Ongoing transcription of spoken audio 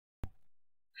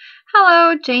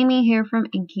Hello, Jamie here from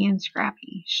Inky and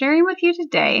Scrappy, sharing with you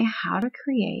today how to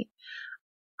create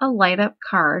a light up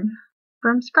card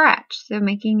from scratch, so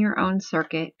making your own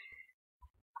circuit.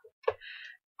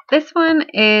 This one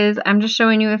is, I'm just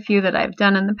showing you a few that I've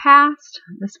done in the past.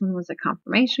 This one was a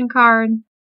confirmation card,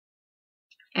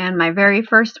 and my very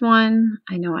first one,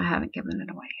 I know I haven't given it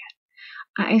away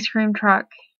yet, an ice cream truck,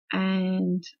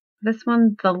 and this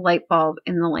one, the light bulb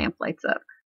in the lamp lights up.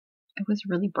 It was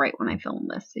really bright when I filmed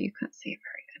this, so you couldn't see it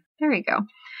very good. There you go.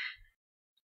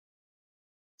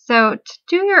 So to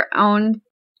do your own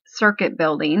circuit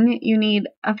building, you need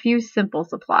a few simple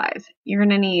supplies. You're going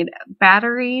to need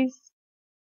batteries.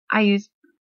 I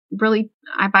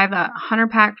buy the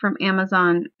 100 pack from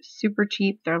Amazon, super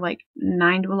cheap. They're like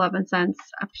 9 to 11 cents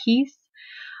a piece.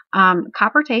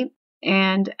 Copper tape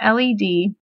and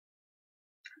an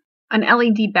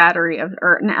LED battery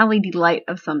or an LED light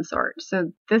of some sort.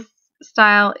 So this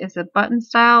style is a button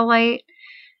style light.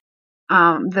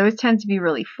 Those tend to be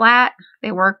really flat.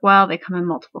 They work well. They come in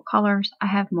multiple colors. I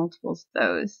have multiples of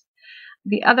those.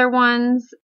 The other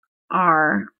ones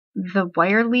are the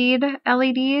wire lead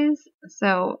LEDs.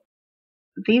 So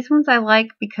these ones I like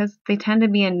because they tend to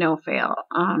be a no-fail.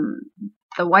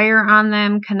 The wire on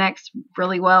them connects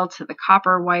really well to the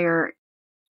copper wire,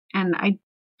 and I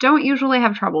don't usually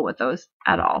have trouble with those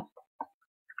at all.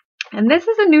 And this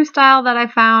is a new style that I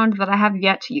found that I have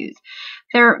yet to use.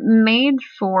 They're made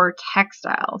for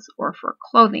textiles or for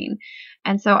clothing.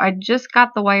 And so I just got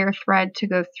the wire thread to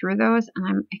go through those, and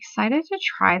I'm excited to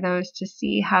try those to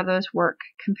see how those work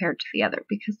compared to the other,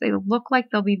 because they look like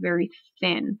they'll be very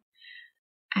thin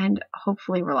and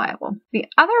hopefully reliable. The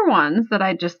other ones that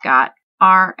I just got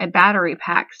are a battery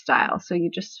pack style. So you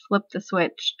just flip the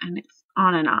switch and it's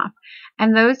on and off.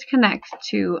 And those connect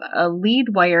to a lead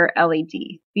wire LED.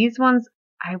 These ones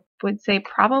I would say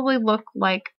probably look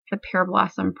like the Pear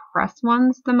Blossom Press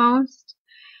ones the most.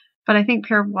 But I think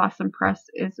Pear Blossom Press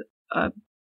is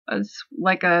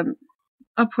like a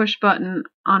push button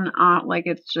on, like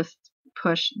it's just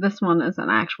push. This one is an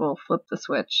actual flip the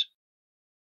switch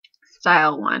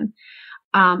style one.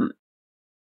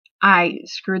 I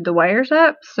screwed the wires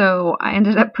up, so I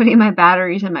ended up putting my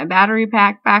batteries in my battery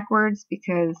pack backwards,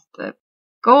 because the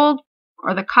gold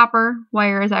or the copper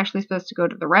wire is actually supposed to go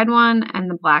to the red one, and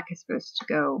the black is supposed to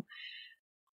go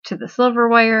to the silver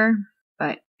wire,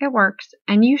 but it works.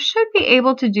 And you should be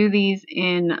able to do these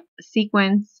in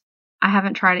sequence. I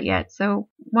haven't tried it yet, so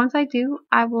once I do,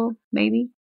 I will maybe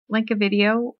link a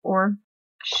video or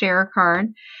share a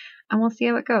card, and we'll see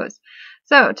how it goes.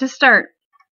 So to start,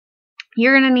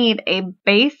 you're going to need a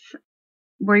base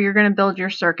where you're going to build your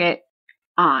circuit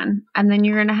on, and then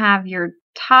you're going to have your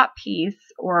top piece,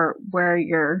 or where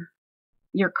your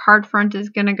card front is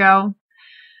going to go.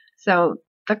 So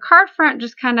the card front,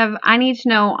 just kind of, I need to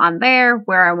know on there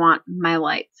where I want my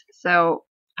lights. So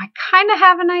I kind of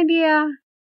have an idea.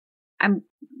 I'm,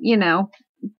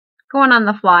 going on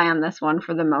the fly on this one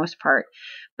for the most part.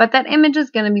 But that image is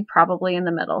going to be probably in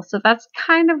the middle. So that's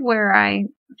kind of where I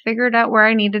figured out where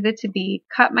I needed it to be.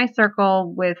 Cut my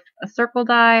circle with a circle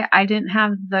die. I didn't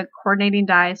have the coordinating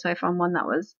die, so I found one that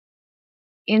was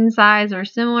in size or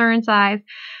similar in size.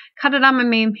 Cut it on my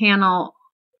main panel.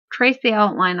 Traced the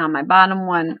outline on my bottom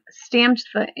one. Stamped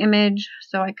the image.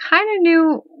 So I kind of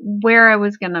knew where I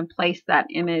was going to place that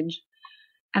image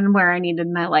and where I needed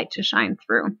my light to shine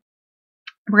through.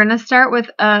 We're going to start with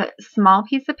a small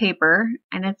piece of paper,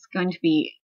 and it's going to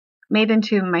be made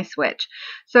into my switch.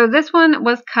 So this one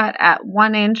was cut at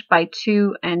 1 inch by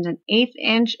 2 1/8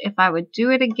 inch. If I would do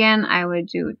it again, I would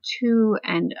do 2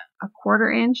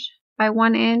 1/4 inch by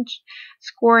 1 inch,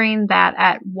 scoring that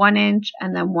at 1 inch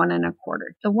and then 1 1/4.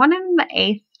 The 1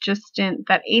 1/8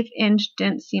 that 1/8 inch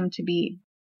didn't seem to be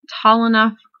tall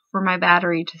enough for my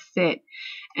battery to sit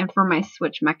and for my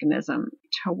switch mechanism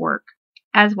to work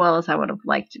as well as I would have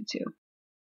liked it to.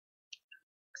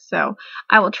 So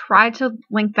I will try to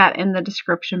link that in the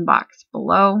description box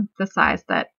below, the size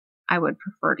that I would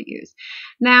prefer to use.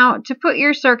 Now, to put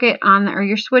your circuit on there, or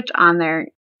your switch on there,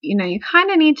 you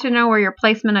kind of need to know where your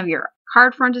placement of your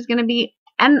card front is going to be.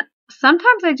 And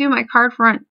sometimes I do my card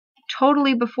front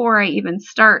totally before I even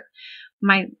start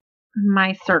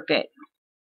my circuit.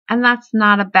 And that's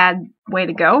not a bad way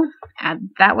to go.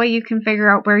 And that way you can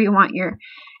figure out where you want your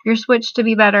switch to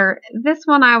be better. This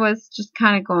one I was just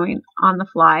kind of going on the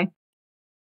fly.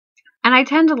 And I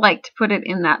tend to like to put it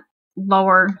in that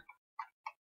lower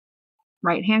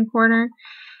right-hand corner.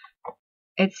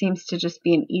 It seems to just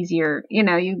be an easier,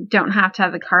 you don't have to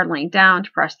have the card laying down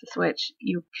to press the switch.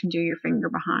 You can do your finger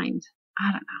behind.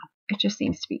 I don't know. It just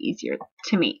seems to be easier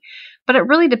to me. But it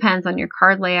really depends on your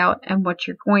card layout and what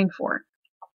you're going for.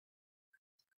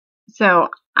 So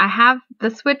I have the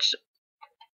switch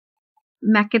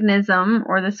mechanism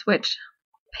or the switch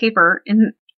paper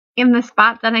in the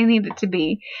spot that I need it to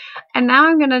be. And now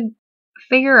I'm going to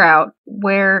figure out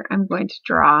where I'm going to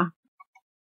draw.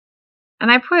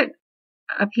 And I put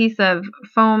a piece of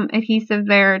foam adhesive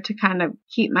there to kind of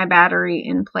keep my battery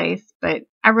in place, but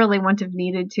I really wouldn't have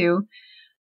needed to.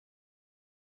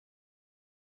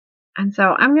 And so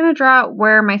I'm going to draw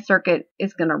where my circuit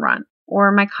is going to run,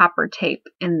 or my copper tape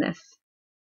in this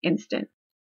instant.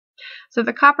 So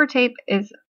the copper tape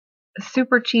is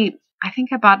super cheap. I think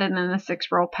I bought it in a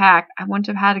 6-roll pack. I wouldn't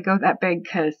have had to go that big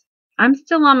because I'm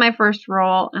still on my first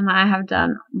roll and I have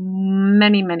done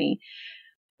many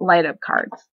light up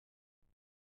cards.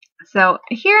 So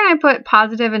here I put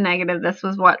positive and negative. This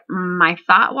was what my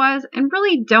thought was, and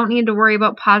really don't need to worry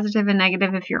about positive and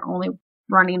negative if you're only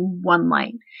running one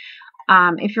light.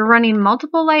 If you're running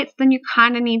multiple lights, then you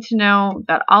kind of need to know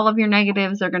that all of your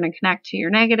negatives are going to connect to your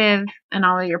negative and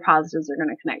all of your positives are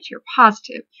going to connect to your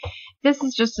positive. This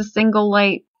is just a single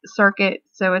light circuit,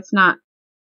 so it's not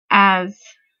as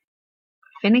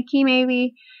finicky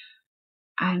maybe.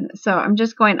 And so I'm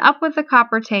just going up with the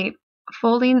copper tape,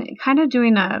 folding, kind of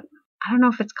doing a, I don't know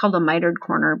if it's called a mitered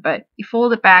corner, but you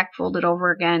fold it back, fold it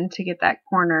over again to get that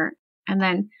corner, and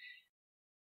then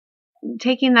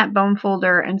taking that bone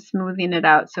folder and smoothing it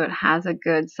out so it has a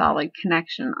good solid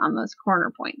connection on those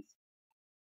corner points.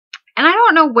 And I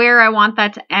don't know where I want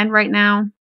that to end right now,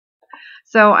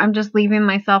 so I'm just leaving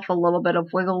myself a little bit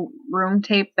of wiggle room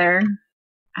tape there,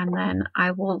 and then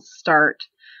I will start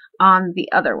on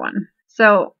the other one.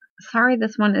 So sorry,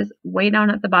 this one is way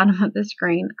down at the bottom of the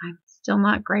screen. I'm still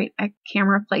not great at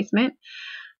camera placement.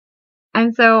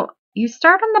 And so you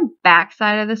start on the back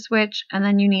side of the switch, and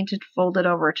then you need to fold it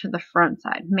over to the front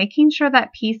side, making sure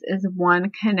that piece is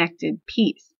one connected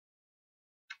piece.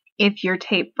 If your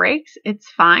tape breaks, it's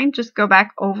fine. Just go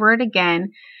back over it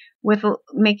again with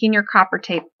making your copper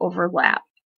tape overlap.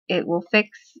 It will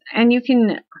fix, and you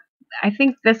can, I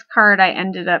think this card I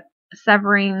ended up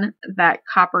severing that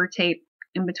copper tape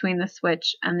in between the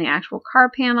switch and the actual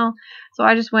card panel. So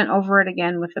I just went over it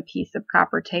again with a piece of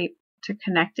copper tape to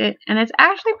connect it. And it's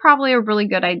actually probably a really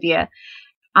good idea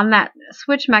on that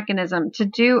switch mechanism to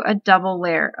do a double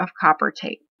layer of copper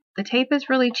tape. The tape is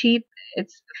really cheap.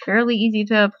 It's fairly easy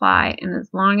to apply. And as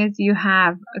long as you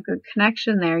have a good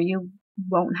connection there, you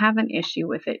won't have an issue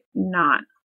with it not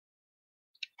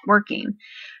working.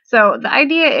 So the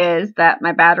idea is that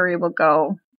my battery will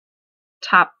go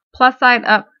top plus side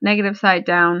up, negative side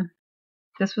down.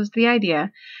 This was the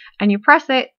idea. And you press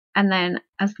it, and then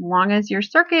as long as your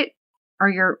circuit or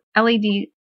your LED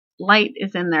light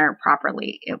is in there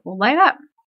properly, it will light up.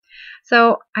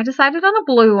 So I decided on a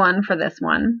blue one for this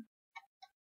one.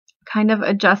 Kind of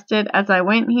adjusted as I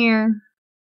went here.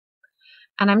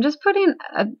 And I'm just putting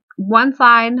one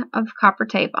side of copper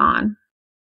tape on.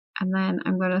 And then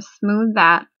I'm going to smooth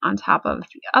that on top of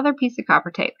the other piece of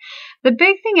copper tape. The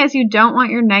big thing is you don't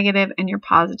want your negative and your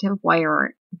positive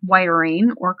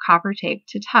wiring or copper tape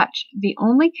to touch. The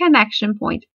only connection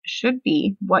point should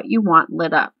be what you want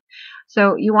lit up.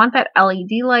 So you want that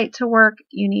LED light to work.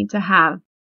 You need to have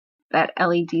that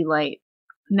LED light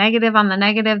negative on the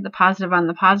negative, the positive on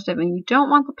the positive, and you don't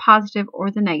want the positive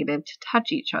or the negative to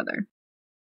touch each other.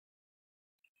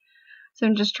 So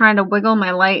I'm just trying to wiggle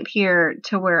my light here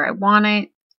to where I want it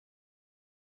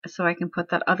so I can put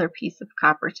that other piece of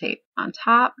copper tape on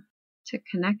top to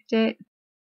connect it.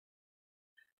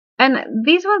 And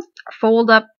these ones fold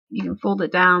up. You can fold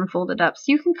it down, fold it up. So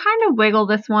you can kind of wiggle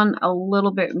this one a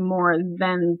little bit more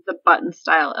than the button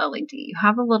style LED. You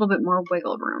have a little bit more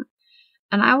wiggle room.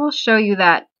 And I will show you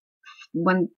that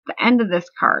when the end of this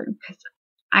card, because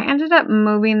I ended up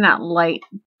moving that light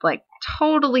like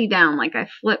totally down, like I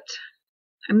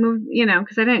moved, you know,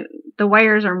 because the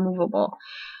wires are movable.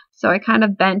 So I kind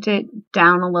of bent it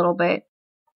down a little bit.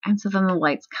 And so then the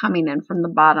light's coming in from the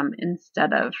bottom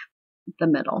instead of the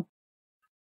middle.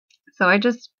 So I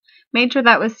just made sure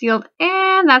that was sealed.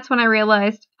 And that's when I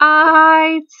realized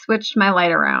I switched my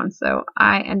light around. So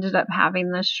I ended up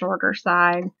having the shorter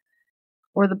side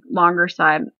or the longer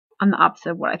side on the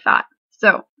opposite of what I thought.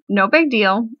 So no big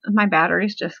deal. My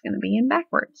battery's just going to be in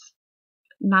backwards.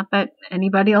 Not that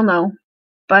anybody will know.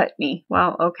 But me.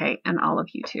 Well, okay, and all of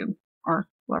YouTube or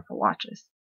whoever watches.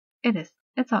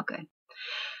 It's all good.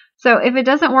 So if it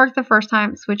doesn't work the first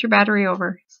time, switch your battery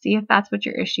over. See if that's what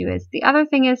your issue is. The other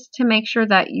thing is to make sure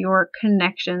that your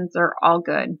connections are all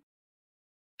good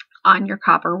on your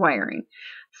copper wiring.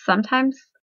 Sometimes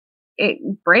it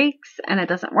breaks and it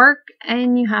doesn't work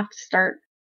and you have to start,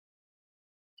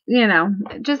 you know,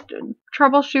 just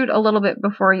troubleshoot a little bit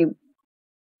before you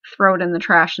throw it in the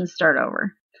trash and start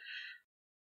over.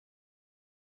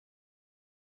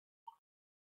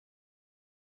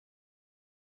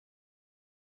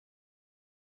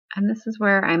 And this is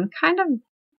where I'm kind of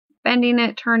bending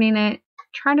it, turning it,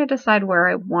 trying to decide where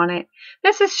I want it.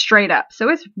 This is straight up, so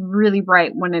it's really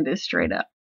bright when it is straight up.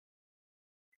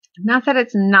 Not that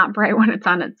it's not bright when it's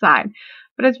on its side,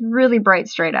 but it's really bright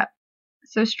straight up.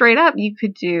 So straight up, you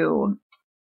could do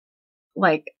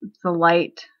like the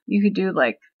light, you could do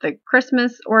like the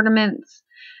Christmas ornaments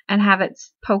and have it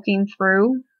poking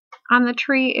through on the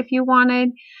tree if you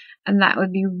wanted. And that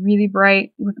would be really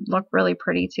bright, would look really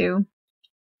pretty too.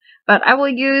 But I will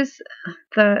use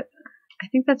I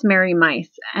think that's Merry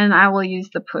Mice, and I will use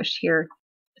the Push Here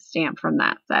stamp from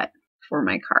that set for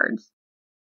my cards.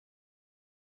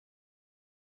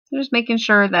 So just making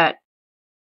sure that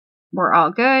we're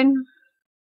all good.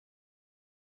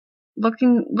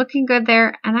 Looking good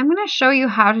there, and I'm going to show you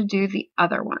how to do the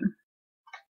other one.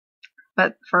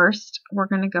 But first, we're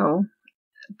going to go,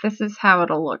 this is how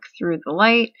it'll look through the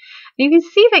light. And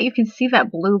you can see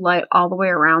that blue light all the way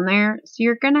around there. So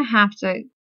you're going to have to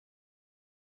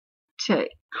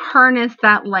harness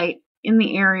that light in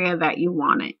the area that you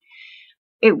want it.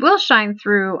 It will shine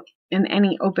through in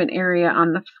any open area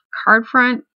on the card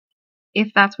front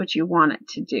if that's what you want it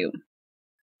to do,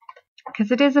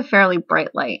 because it is a fairly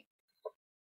bright light.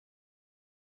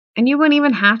 And you wouldn't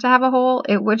even have to have a hole.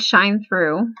 It would shine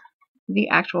through the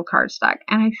actual cardstock.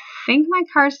 And I think my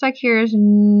cardstock here is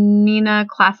Nina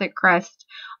Classic Crest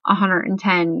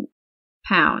 110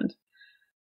 pound.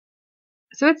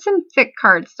 So it's some thick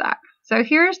cardstock. So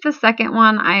here's the second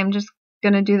one. I am just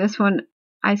going to do this one.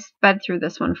 I sped through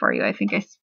this one for you. I think I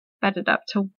sped it up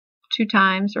to 2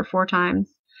 times or 4 times.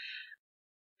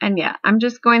 And yeah, I'm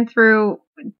just going through,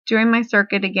 doing my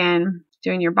circuit again,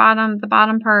 doing the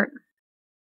bottom part,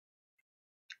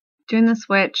 doing the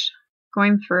switch,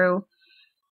 going through.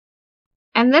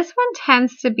 And this one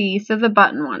tends to be, so the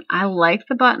button one. I like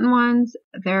the button ones.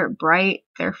 They're bright,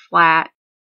 they're flat,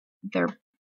 they're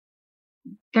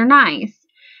nice.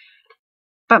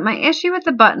 But my issue with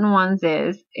the button ones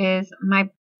is my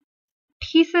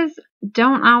pieces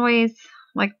don't always,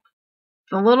 like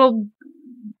the little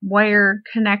wire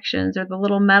connections or the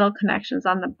little metal connections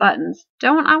on the buttons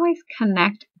don't always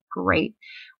connect great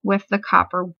with the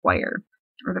copper wire,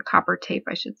 or the copper tape,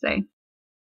 I should say.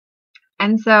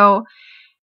 And so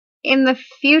in the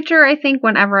future, I think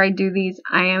whenever I do these,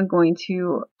 I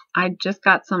just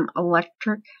got some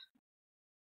electric,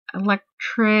 what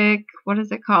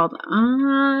is it called?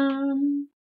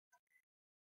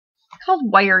 It's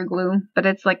called wire glue, but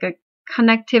it's like a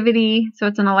connectivity, so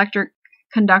it's an electric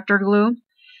conductor glue.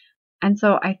 And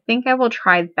so I think I will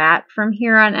try that from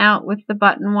here on out with the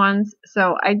button ones.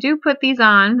 So I do put these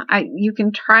on. You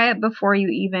can try it before you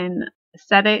even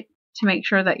set it to make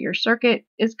sure that your circuit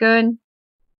is good.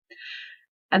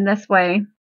 And this way,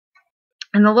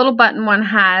 and the little button one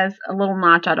has a little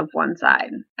notch out of one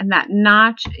side, and that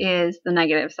notch is the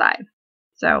negative side.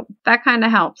 So that kind of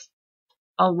helps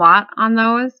a lot on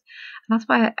those. And that's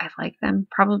why I like them,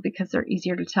 probably because they're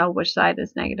easier to tell which side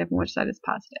is negative and which side is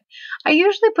positive. I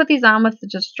usually put these on with the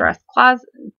Distress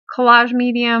Collage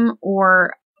Medium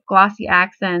or Glossy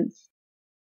Accents.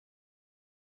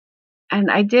 And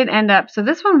I did end up, so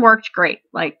this one worked great.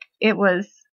 Like it was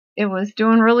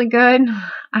doing really good.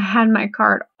 I had my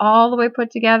card all the way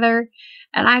put together,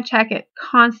 and I check it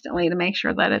constantly to make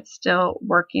sure that it's still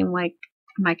working, like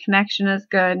my connection is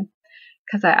good,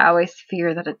 because I always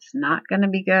fear that it's not going to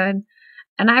be good.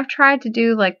 And I've tried to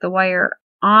do like the wire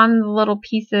on the little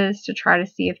pieces to try to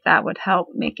see if that would help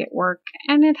make it work,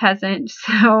 and it hasn't.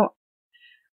 So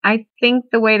I think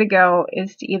the way to go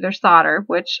is to either solder,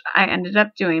 which I ended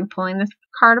up doing, pulling this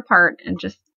card apart and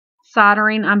just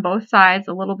soldering on both sides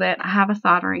a little bit. I have a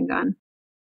soldering gun.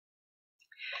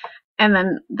 And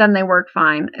then they work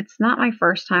fine. It's not my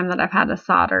first time that I've had to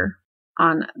solder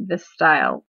on this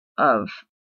style of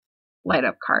light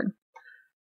up card.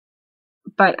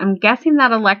 But I'm guessing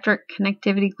that electric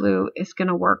connectivity glue is going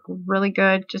to work really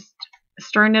good. Just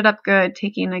stirring it up good,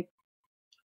 taking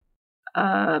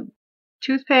a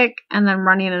toothpick and then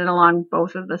running it along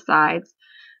both of the sides,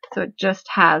 so it just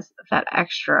has that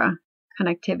extra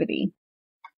connectivity,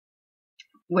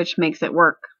 which makes it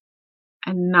work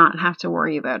and not have to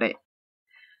worry about it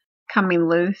coming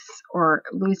loose or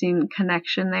losing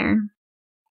connection there.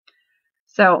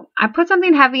 So I put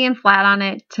something heavy and flat on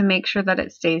it to make sure that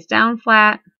it stays down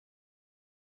flat.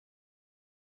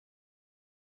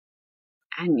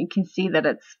 And you can see that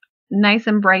it's nice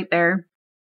and bright there.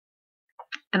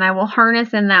 And I will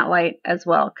harness in that light as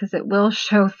well, because it will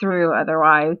show through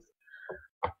otherwise.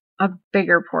 a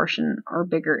bigger portion or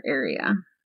bigger area.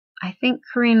 I think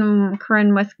Corinne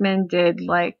Wiskman did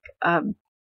like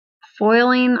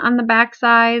foiling on the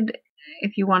backside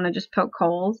if you want to just poke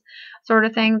holes sort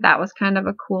of thing. That was kind of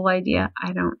a cool idea.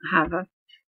 I don't have a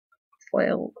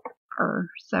foil or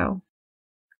so.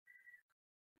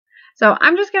 So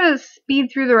I'm just going to speed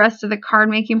through the rest of the card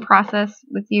making process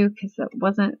with you because it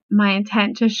wasn't my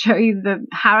intent to show you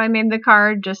how I made the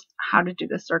card, just how to do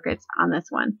the circuits on this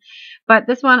one. But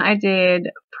this one I did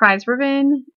prize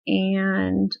ribbon,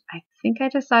 and I think I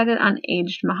decided on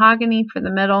aged mahogany for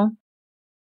the middle,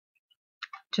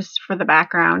 just for the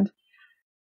background.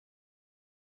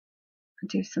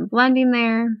 Do some blending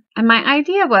there. And my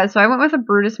idea was, so I went with a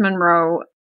Brutus Monroe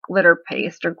glitter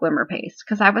paste or glimmer paste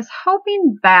because I was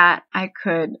hoping that I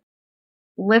could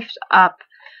lift up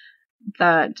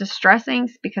the distress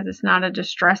inks because it's not a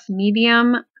distress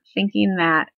medium, thinking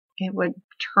that it would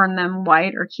turn them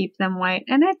white or keep them white,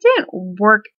 and it didn't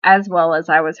work as well as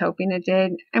I was hoping it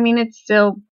did. I mean, it's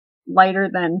still lighter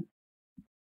than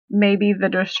maybe the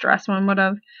distress one would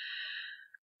have,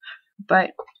 but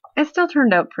it still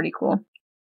turned out pretty cool.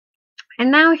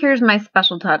 And now here's my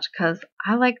special touch because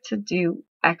I like to do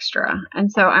extra.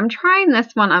 And so I'm trying this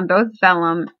one on both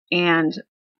vellum and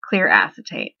clear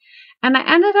acetate. And I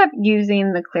ended up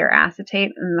using the clear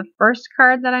acetate in the first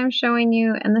card that I'm showing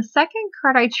you. And the second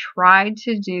card I tried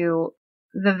to do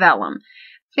the vellum,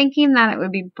 thinking that it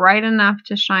would be bright enough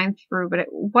to shine through, but it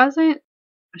wasn't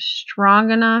strong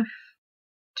enough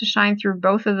to shine through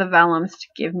both of the vellums to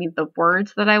give me the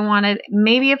words that I wanted.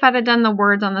 Maybe if I'd have done the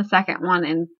words on the second one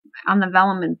and on the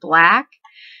vellum in black,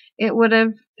 it would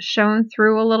have shown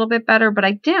through a little bit better, but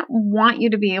I didn't want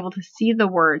you to be able to see the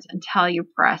words until you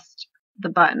pressed the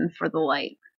button for the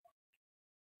light.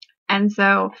 And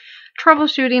so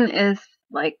troubleshooting is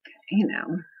like, you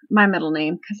know, my middle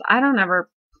name because I don't ever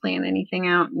plan anything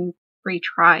out and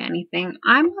retry anything.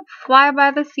 I'm a fly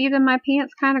by the seat of my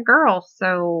pants kind of girl,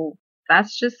 so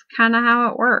that's just kind of how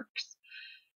it works.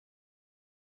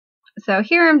 So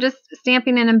here I'm just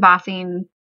stamping and embossing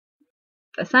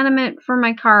the sentiment for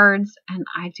my cards, and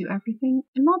I do everything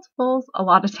in multiples a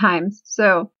lot of times.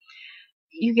 So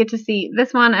you get to see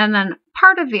this one and then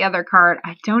part of the other card.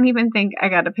 I don't even think I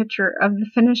got a picture of the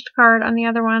finished card on the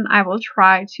other one. I will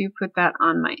try to put that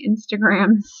on my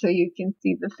Instagram so you can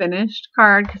see the finished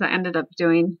card because I ended up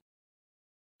doing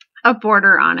a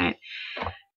border on it.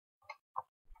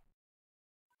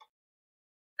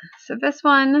 So this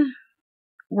one,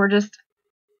 we're just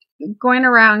going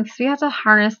around because we have to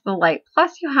harness the light.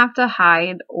 Plus you have to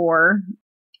hide or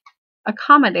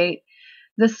accommodate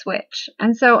the switch.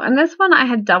 And so on this one, I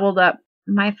had doubled up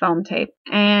my foam tape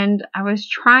and I was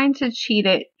trying to cheat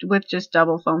it with just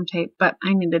double foam tape, but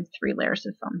I needed 3 layers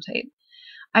of foam tape.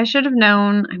 I should have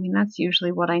known, I mean, that's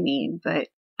usually what I need, but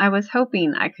I was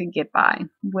hoping I could get by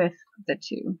with the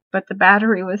 2, but the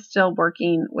battery was still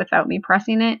working without me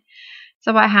pressing it.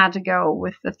 So I had to go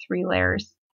with the 3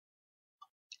 layers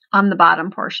on the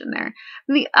bottom portion there.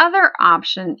 The other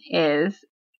option is,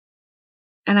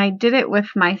 and I did it with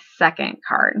my second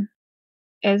card,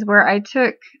 is where I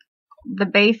took the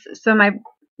base. So my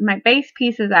base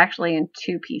piece is actually in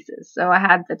 2 pieces. So I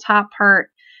had the top part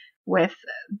with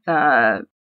the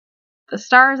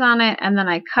stars on it, and then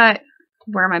I cut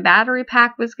where my battery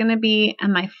pack was going to be,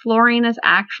 and my flooring is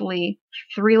actually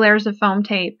 3 layers of foam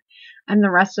tape, and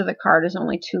the rest of the card is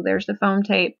only 2 layers of foam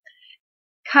tape.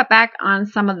 Cut back on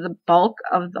some of the bulk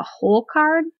of the whole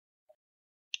card.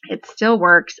 It still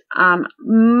works.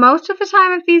 Most of the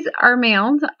time, if these are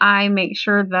mailed, I make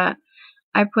sure that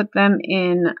I put them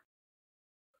in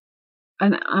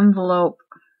an envelope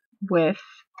with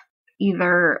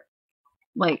either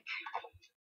like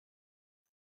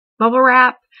bubble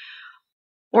wrap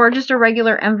or just a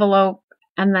regular envelope,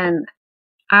 and then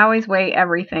I always weigh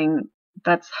everything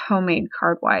that's homemade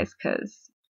card wise because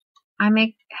I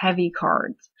make heavy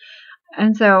cards,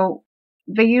 and so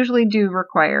they usually do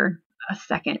require a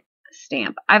second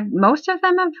stamp. Most of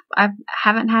them I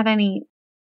haven't had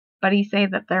anybody say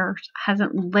that theirs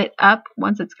hasn't lit up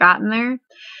once it's gotten there.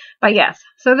 But yes,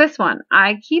 so this one,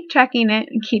 I keep checking it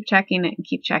and keep checking it and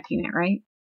keep checking it, right?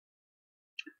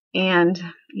 And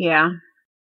yeah,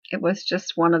 it was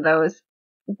just one of those.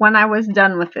 When I was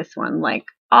done with this one, like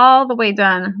all the way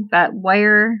done, that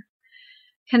wire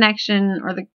connection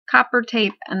or the copper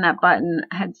tape and that button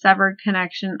had severed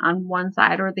connection on one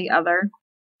side or the other.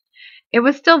 It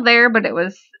was still there, but it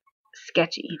was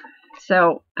sketchy.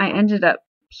 So I ended up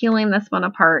peeling this one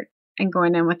apart and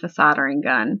going in with a soldering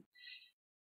gun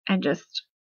and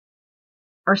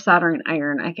or soldering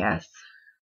iron, I guess.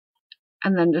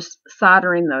 And then just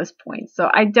soldering those points. So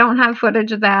I don't have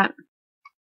footage of that.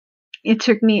 It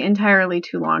took me entirely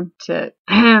too long to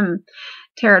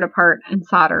tear it apart and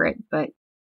solder it, but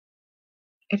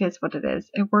it is what it is.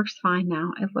 It works fine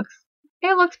now. It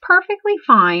looks perfectly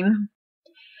fine.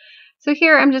 So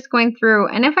here I'm just going through,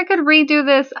 and if I could redo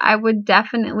this, I would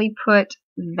definitely put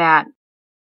that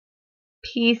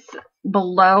piece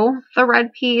below the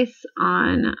red piece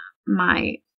on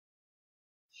my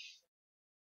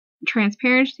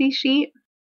transparency sheet.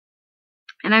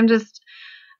 And I'm just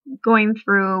going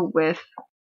through with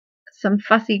some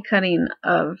fussy cutting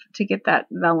to get that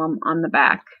vellum on the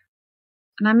back.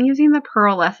 And I'm using the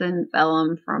pearlescent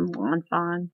vellum from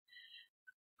Fawn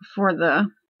for the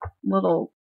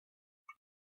little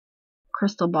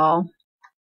crystal ball.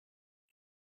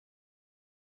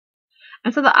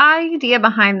 And so the idea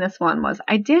behind this one was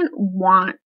I didn't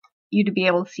want you to be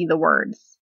able to see the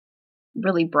words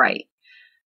really bright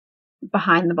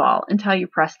behind the ball until you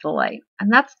press the light.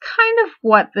 And that's kind of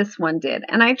what this one did.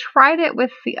 And I tried it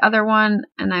with the other one,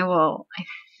 and I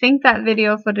think that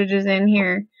video footage is in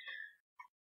here.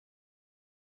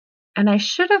 And I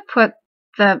should have put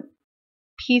the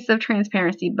piece of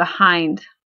transparency behind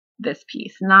this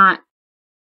piece, not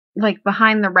like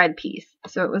behind the red piece.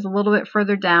 So it was a little bit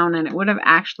further down, and it would have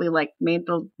actually like made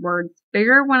the words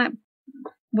bigger when it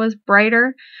was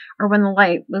brighter or when the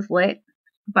light was lit.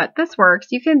 But this works.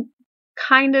 You can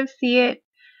kind of see it,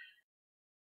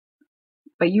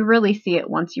 but you really see it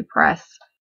once you press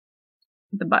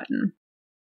the button.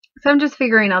 So I'm just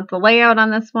figuring out the layout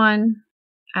on this one,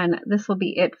 and this will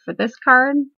be it for this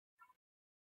card.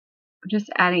 I'm just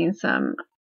adding some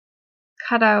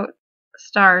cutout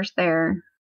stars there.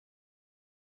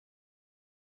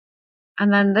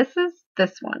 And then this is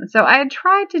this one. So I had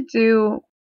tried to do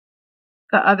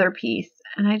the other piece,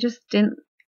 and I just didn't,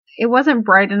 it wasn't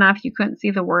bright enough. You couldn't see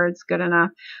the words good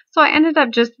enough. So I ended up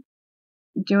just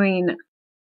doing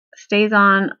stays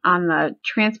on the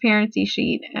transparency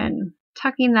sheet and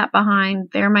tucking that behind.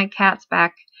 There my cat's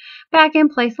back in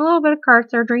place. A little bit of card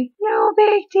surgery. No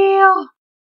big deal.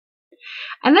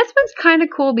 And this one's kind of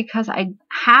cool because I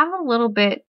have a little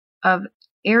bit of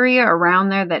area around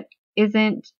there that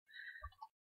isn't,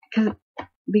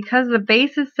 because the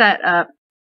base is set up,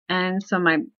 and so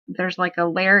there's like a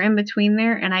layer in between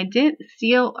there, and I didn't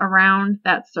seal around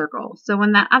that circle. So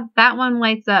when that one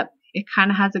lights up, it kind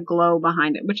of has a glow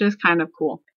behind it, which is kind of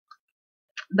cool.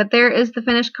 But there is the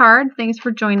finished card. Thanks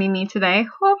for joining me today.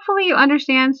 Hopefully you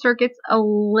understand circuits a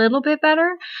little bit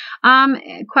better.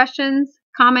 Questions,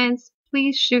 comments,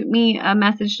 please shoot me a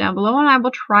message down below, and I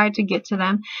will try to get to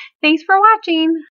them. Thanks for watching.